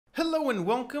Hello and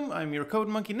welcome, I'm your Code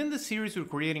Monkey, and in this series we're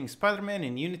creating Spider-Man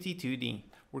in Unity 2D.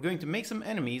 We're going to make some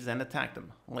enemies and attack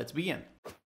them. Let's begin.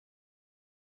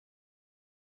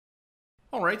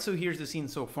 Alright, so here's the scene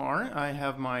so far. I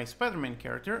have my Spider-Man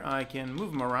character. I can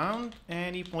move him around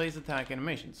and he plays attack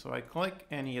animations. So I click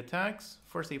and he attacks.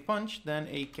 First a punch, then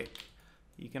a kick.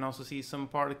 You can also see some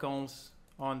particles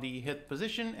on the hit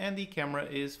position and the camera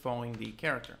is following the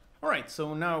character. Alright,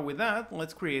 so now with that,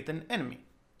 let's create an enemy.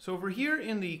 So over here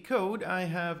in the code, I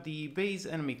have the base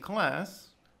enemy class,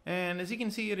 and as you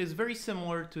can see, it is very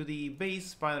similar to the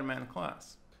base Spider-Man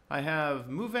class. I have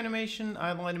move animation,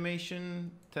 idle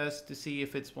animation, test to see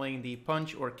if it's playing the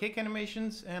punch or kick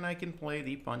animations, and I can play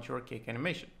the punch or kick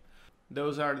animation.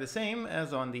 Those are the same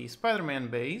as on the Spider-Man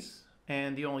base,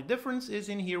 and the only difference is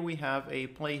in here we have a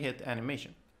play hit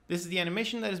animation. This is the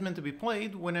animation that is meant to be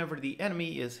played whenever the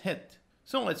enemy is hit.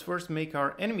 So let's first make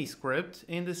our enemy script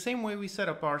in the same way we set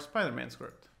up our Spider-Man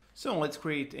script. So let's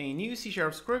create a new C#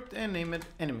 script and name it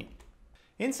enemy.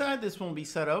 Inside this will be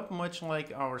set up much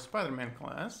like our Spider-Man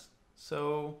class.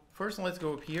 So first let's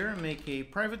go up here and make a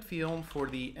private field for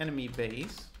the enemy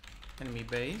base,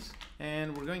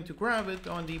 and we're going to grab it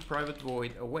on the private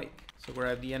void awake. So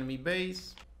grab the enemy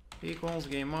base equals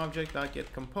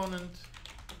GameObject.getComponent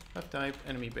of type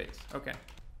enemy base. Okay.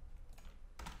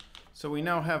 So we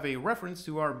now have a reference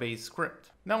to our base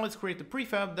script. Now let's create the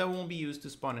prefab that will be used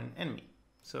to spawn an enemy.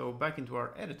 So back into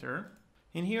our editor.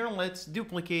 In here, let's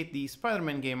duplicate the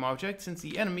Spider-Man game object since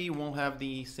the enemy will have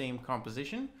the same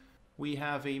composition. We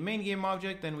have a main game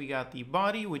object, then we got the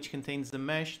body, which contains the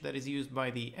mesh that is used by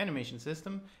the animation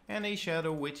system, and a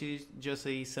shadow, which is just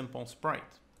a simple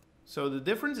sprite. So the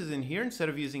difference is in here, instead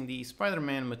of using the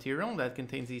Spider-Man material that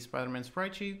contains the Spider-Man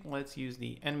sprite sheet, let's use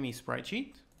the enemy sprite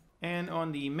sheet. And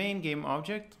on the main game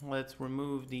object, let's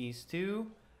remove these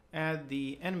two, add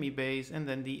the enemy base, and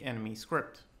then the enemy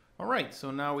script. Alright,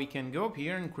 so now we can go up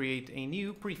here and create a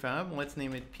new prefab. Let's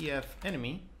name it PF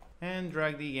enemy and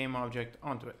drag the game object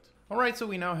onto it. Alright, so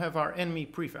we now have our enemy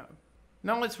prefab.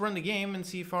 Now let's run the game and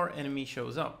see if our enemy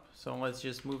shows up. So let's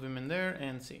just move him in there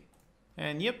and see.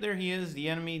 And yep, there he is, the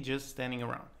enemy just standing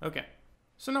around. Okay,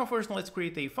 so now first let's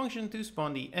create a function to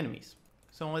spawn the enemies.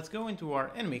 So let's go into our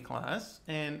enemy class,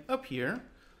 and up here,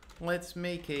 let's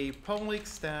make a public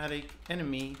static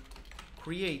enemy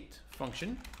create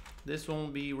function. This will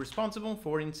be responsible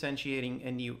for instantiating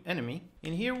a new enemy.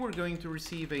 In here, we're going to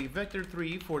receive a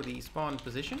vector3 for the spawn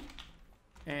position.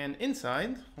 And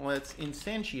inside, let's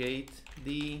instantiate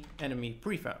the enemy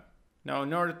prefab. Now,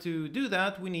 in order to do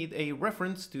that, we need a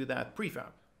reference to that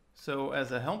prefab. So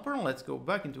as a helper, let's go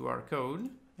back into our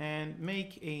code and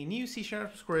make a new C#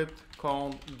 script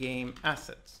called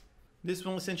GameAssets. This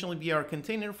will essentially be our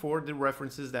container for the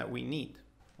references that we need.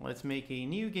 Let's make a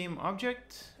new game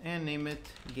object and name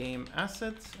it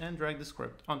GameAssets and drag the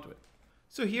script onto it.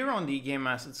 So here on the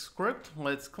GameAssets script,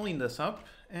 let's clean this up,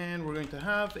 and we're going to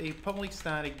have a public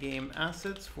static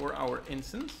GameAssets for our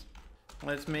instance.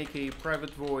 Let's make a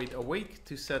private void awake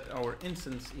to set our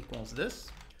instance equals this.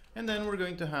 And then we're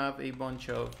going to have a bunch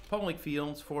of public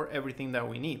fields for everything that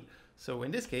we need. So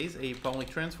in this case, a public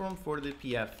transform for the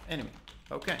PF enemy.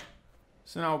 Okay.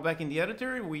 So now back in the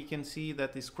editor, we can see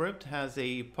that the script has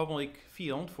a public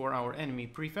field for our enemy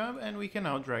prefab, and we can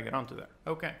now drag it onto there.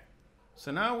 Okay.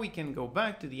 So now we can go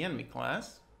back to the enemy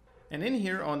class, and in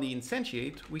here on the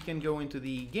instantiate, we can go into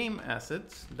the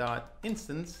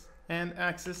GameAssets.instance and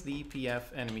access the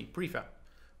PF enemy prefab.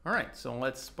 All right, so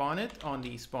let's spawn it on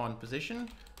the spawn position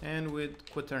and with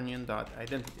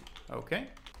quaternion.identity. Okay,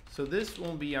 so this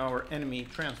will be our enemy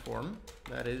transform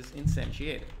that is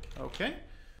instantiated. Okay,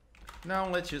 now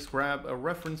let's just grab a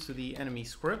reference to the enemy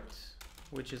script,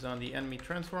 which is on the enemy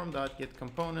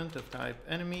transform.getComponent of type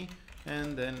enemy,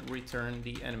 and then return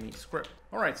the enemy script.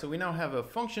 All right, so we now have a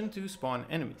function to spawn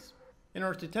enemies. In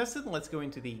order to test it, let's go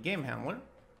into the game handler.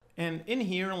 And in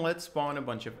here, let's spawn a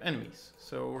bunch of enemies.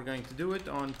 So we're going to do it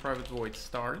on private void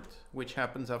start, which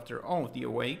happens after all of the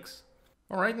awakes.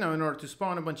 All right, now in order to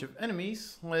spawn a bunch of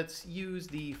enemies, let's use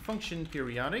the function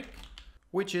periodic,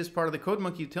 which is part of the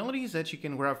CodeMonkey utilities that you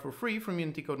can grab for free from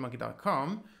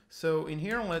unitycodemonkey.com. So in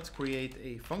here, let's create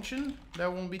a function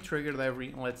that will be triggered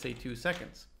every, let's say, 2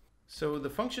 seconds. So the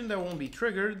function that will be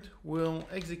triggered will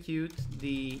execute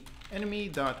the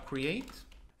enemy.create.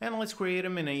 And let's create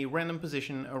them in a random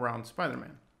position around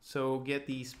Spider-Man. So get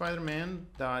the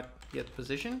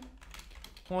Spider-Man.getPosition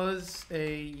plus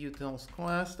a utils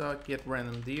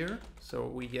class.getRandomDir. So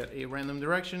we get a random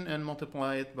direction and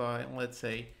multiply it by, let's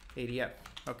say, 80f.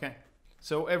 Okay.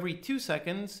 So every 2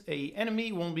 seconds, a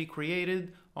enemy will be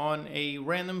created on a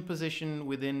random position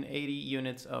within 80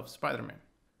 units of Spider-Man.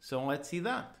 So let's see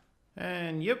that.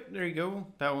 And yep, there you go.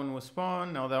 That one was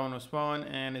spawned. Now that one was spawned.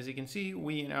 And as you can see,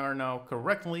 we are now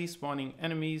correctly spawning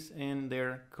enemies in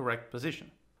their correct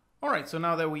position. Alright, so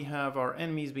now that we have our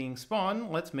enemies being spawned,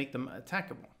 let's make them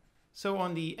attackable. So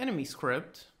on the enemy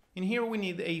script, in here we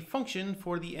need a function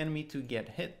for the enemy to get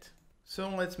hit. So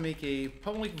let's make a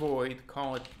public void,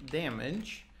 call it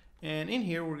damage. And in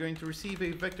here we're going to receive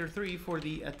a vector3 for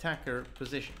the attacker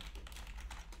position.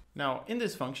 Now in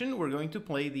this function, we're going to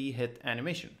play the hit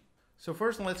animation. So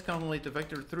first let's calculate the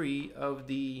vector3 of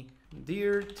the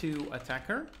dir to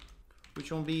attacker,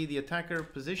 which will be the attacker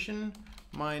position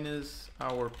minus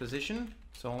our position.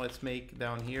 So let's make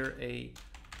down here a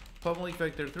public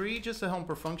vector3, just a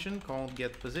helper function called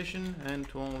getPosition, and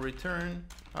it will return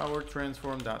our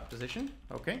transform.position.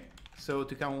 Okay, so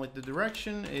to calculate the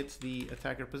direction, it's the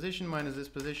attacker position minus this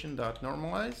position dot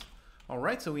normalize. All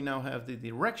right, so we now have the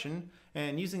direction,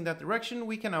 and using that direction,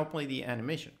 we can now play the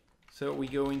animation. So we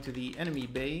go into the enemy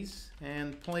base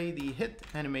and play the hit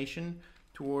animation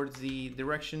towards the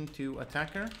direction to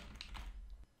attacker.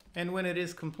 And when it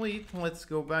is complete, let's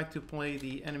go back to play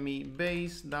the enemy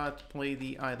base dot play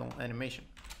the idle animation.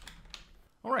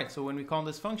 Alright, so when we call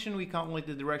this function, we calculate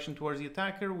the direction towards the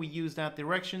attacker. We use that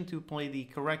direction to play the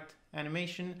correct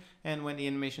animation. And when the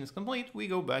animation is complete, we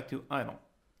go back to idle.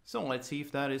 So let's see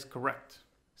if that is correct.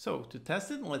 So to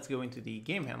test it, let's go into the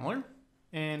game handler.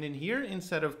 And in here,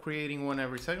 instead of creating one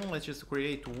every second, let's just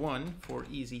create one for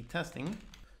easy testing.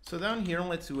 So down here,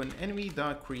 let's do an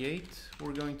enemy.create.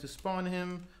 We're going to spawn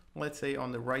him, let's say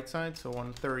on the right side, so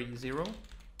on 30,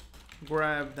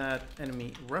 grab that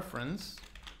enemy reference.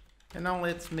 And now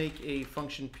let's make a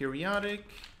function periodic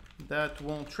that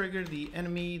will trigger the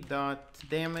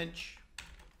enemy.damage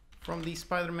from the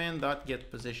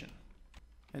spiderman.getPosition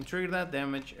and trigger that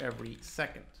damage every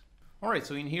second. Alright,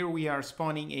 so in here we are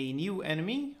spawning a new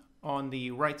enemy on the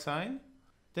right side.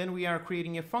 Then we are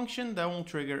creating a function that will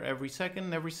trigger every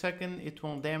second. Every second it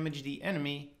will damage the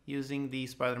enemy using the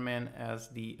Spider-Man as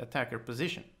the attacker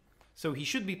position. So he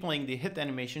should be playing the hit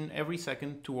animation every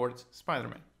second towards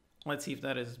Spider-Man. Let's see if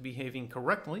that is behaving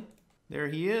correctly. There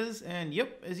he is, and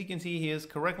yep, as you can see, he is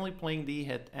correctly playing the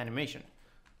hit animation.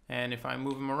 And if I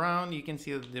move him around, you can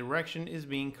see that the direction is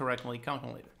being correctly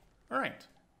calculated. Alright,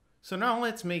 so now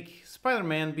let's make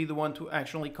Spider-Man be the one to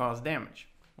actually cause damage.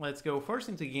 Let's go first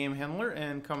into game handler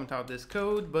and comment out this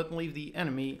code, but leave the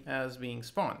enemy as being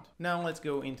spawned. Now let's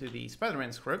go into the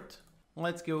Spider-Man script.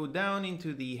 Let's go down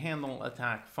into the handle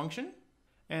attack function.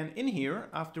 And in here,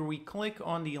 after we click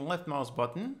on the left mouse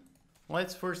button,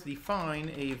 let's first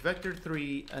define a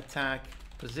vector3 attack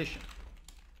position.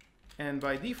 And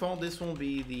by default, this will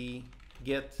be the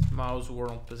get mouse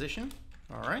world position.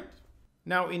 All right.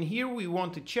 Now in here, we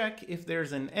want to check if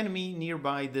there's an enemy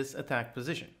nearby this attack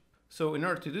position. So in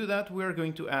order to do that, we are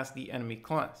going to ask the enemy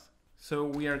class. So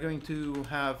we are going to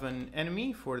have an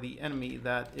enemy for the enemy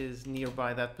that is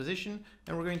nearby that position,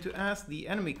 and we're going to ask the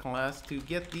enemy class to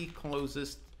get the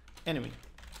closest enemy.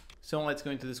 So let's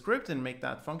go into the script and make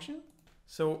that function.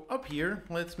 So up here,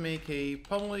 let's make a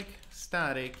public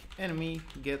static enemy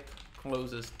get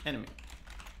closest enemy.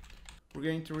 We're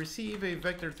going to receive a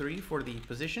vector3 for the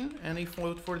position and a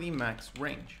float for the max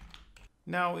range.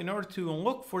 Now, in order to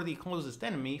look for the closest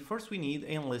enemy, first we need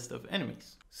a list of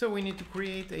enemies. So we need to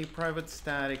create a private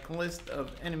static list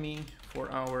of enemy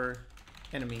for our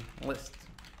enemy list.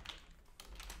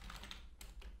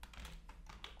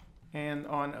 And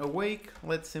on awake,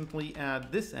 let's simply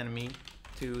add this enemy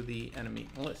to the enemy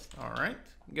list. All right,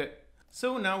 good.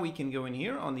 So now we can go in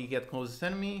here on the get closest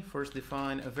enemy, first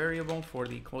define a variable for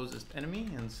the closest enemy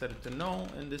and set it to null,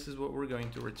 and this is what we're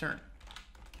going to return.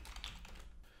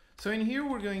 So in here,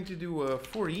 we're going to do a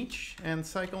for each and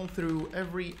cycle through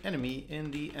every enemy in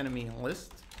the enemy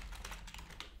list.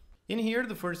 In here,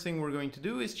 the first thing we're going to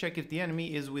do is check if the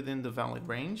enemy is within the valid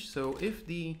range. So if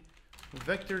the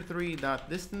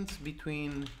vector3.distance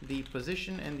between the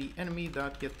position and the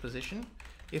enemy.getPosition,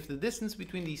 if the distance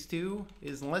between these two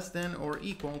is less than or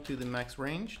equal to the max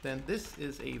range, then this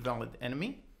is a valid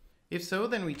enemy. If so,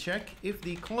 then we check if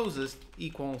the closest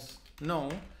equals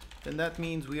null, then that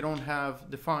means we don't have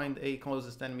defined a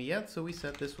closest enemy yet, so we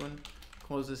set this one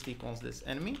closest equals this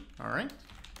enemy. All right.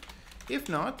 If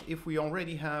not, if we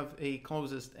already have a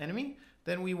closest enemy,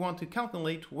 then we want to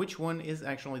calculate which one is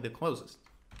actually the closest.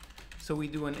 So we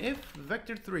do an if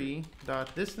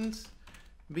vector3.distance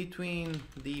between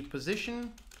the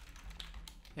position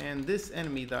and this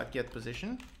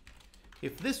enemy.getPosition.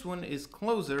 If this one is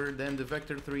closer than the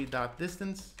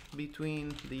vector3.distance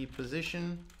between the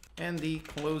position and the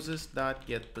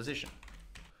closest.getPosition.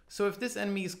 So if this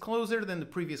enemy is closer than the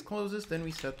previous closest, then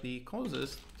we set the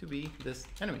closest to be this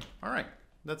enemy. All right.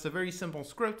 That's a very simple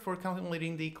script for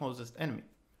calculating the closest enemy.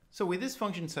 So with this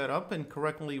function set up and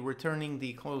correctly returning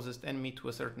the closest enemy to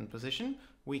a certain position,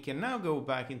 we can now go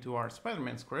back into our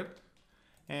Spider-Man script.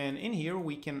 And in here,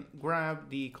 we can grab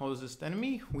the closest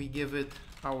enemy. We give it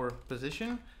our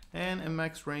position and a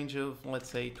max range of, let's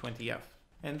say, 20F.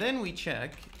 And then we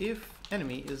check if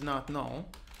enemy is not null,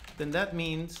 then that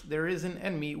means there is an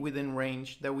enemy within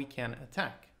range that we can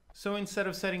attack. So instead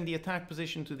of setting the attack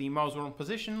position to the mouse wheel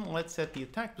position, let's set the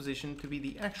attack position to be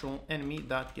the actual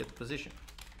enemy.getPosition.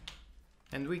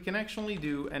 And we can actually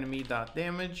do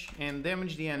enemy.damage and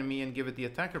damage the enemy and give it the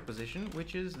attacker position,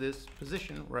 which is this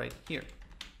position right here.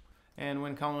 And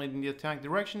when calculating the attack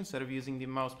direction, instead of using the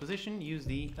mouse position, use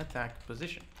the attack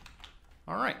position.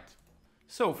 All right.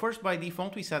 So first, by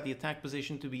default, we set the attack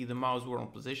position to be the mouse wheel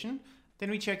position.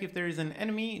 Then we check if there is an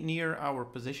enemy near our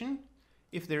position.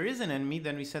 If there is an enemy,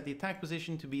 then we set the attack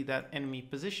position to be that enemy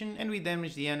position, and we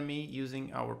damage the enemy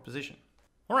using our position.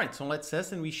 Alright, so let's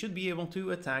test, and we should be able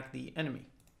to attack the enemy.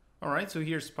 Alright, so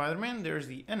here's Spider-Man, there's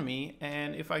the enemy,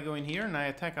 and if I go in here and I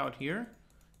attack out here,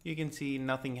 you can see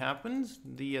nothing happens.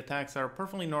 The attacks are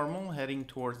perfectly normal, heading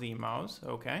towards the mouse,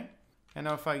 okay. And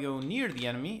now if I go near the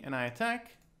enemy and I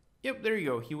attack, yep, there you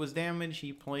go, he was damaged,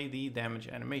 he played the damage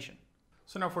animation.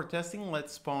 So now for testing,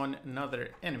 let's spawn another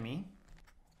enemy.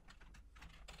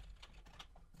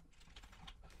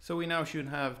 So we now should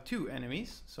have two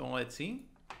enemies, so let's see.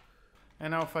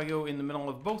 And now if I go in the middle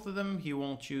of both of them, he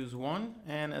will choose one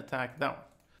and attack that one.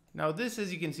 Now this,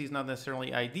 as you can see, is not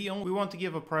necessarily ideal. We want to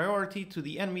give a priority to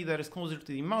the enemy that is closer to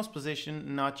the mouse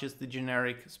position, not just the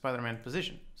generic Spider-Man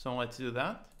position. So let's do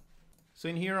that. So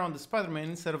in here on the Spider-Man,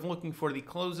 instead of looking for the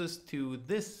closest to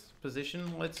this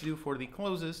position, let's do for the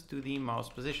closest to the mouse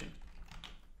position.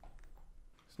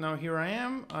 So now here I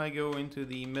am, I go into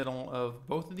the middle of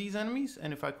both of these enemies,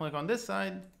 and if I click on this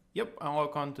side, yep, I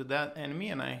lock onto that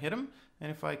enemy and I hit him. And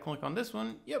if I click on this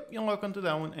one, yep, you lock onto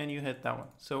that one and you hit that one.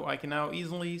 So I can now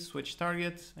easily switch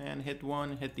targets and hit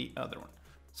one, hit the other one.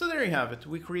 So there you have it.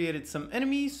 We created some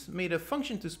enemies, made a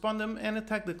function to spawn them, and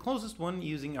attack the closest one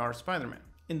using our Spider-Man.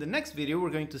 In the next video, we're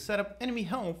going to set up enemy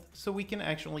health so we can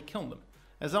actually kill them.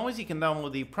 As always, you can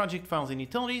download the project files and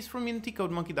utilities from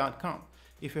unitycodemonkey.com.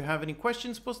 If you have any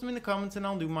questions, post them in the comments and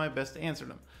I'll do my best to answer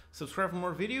them. Subscribe for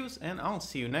more videos and I'll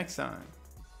see you next time.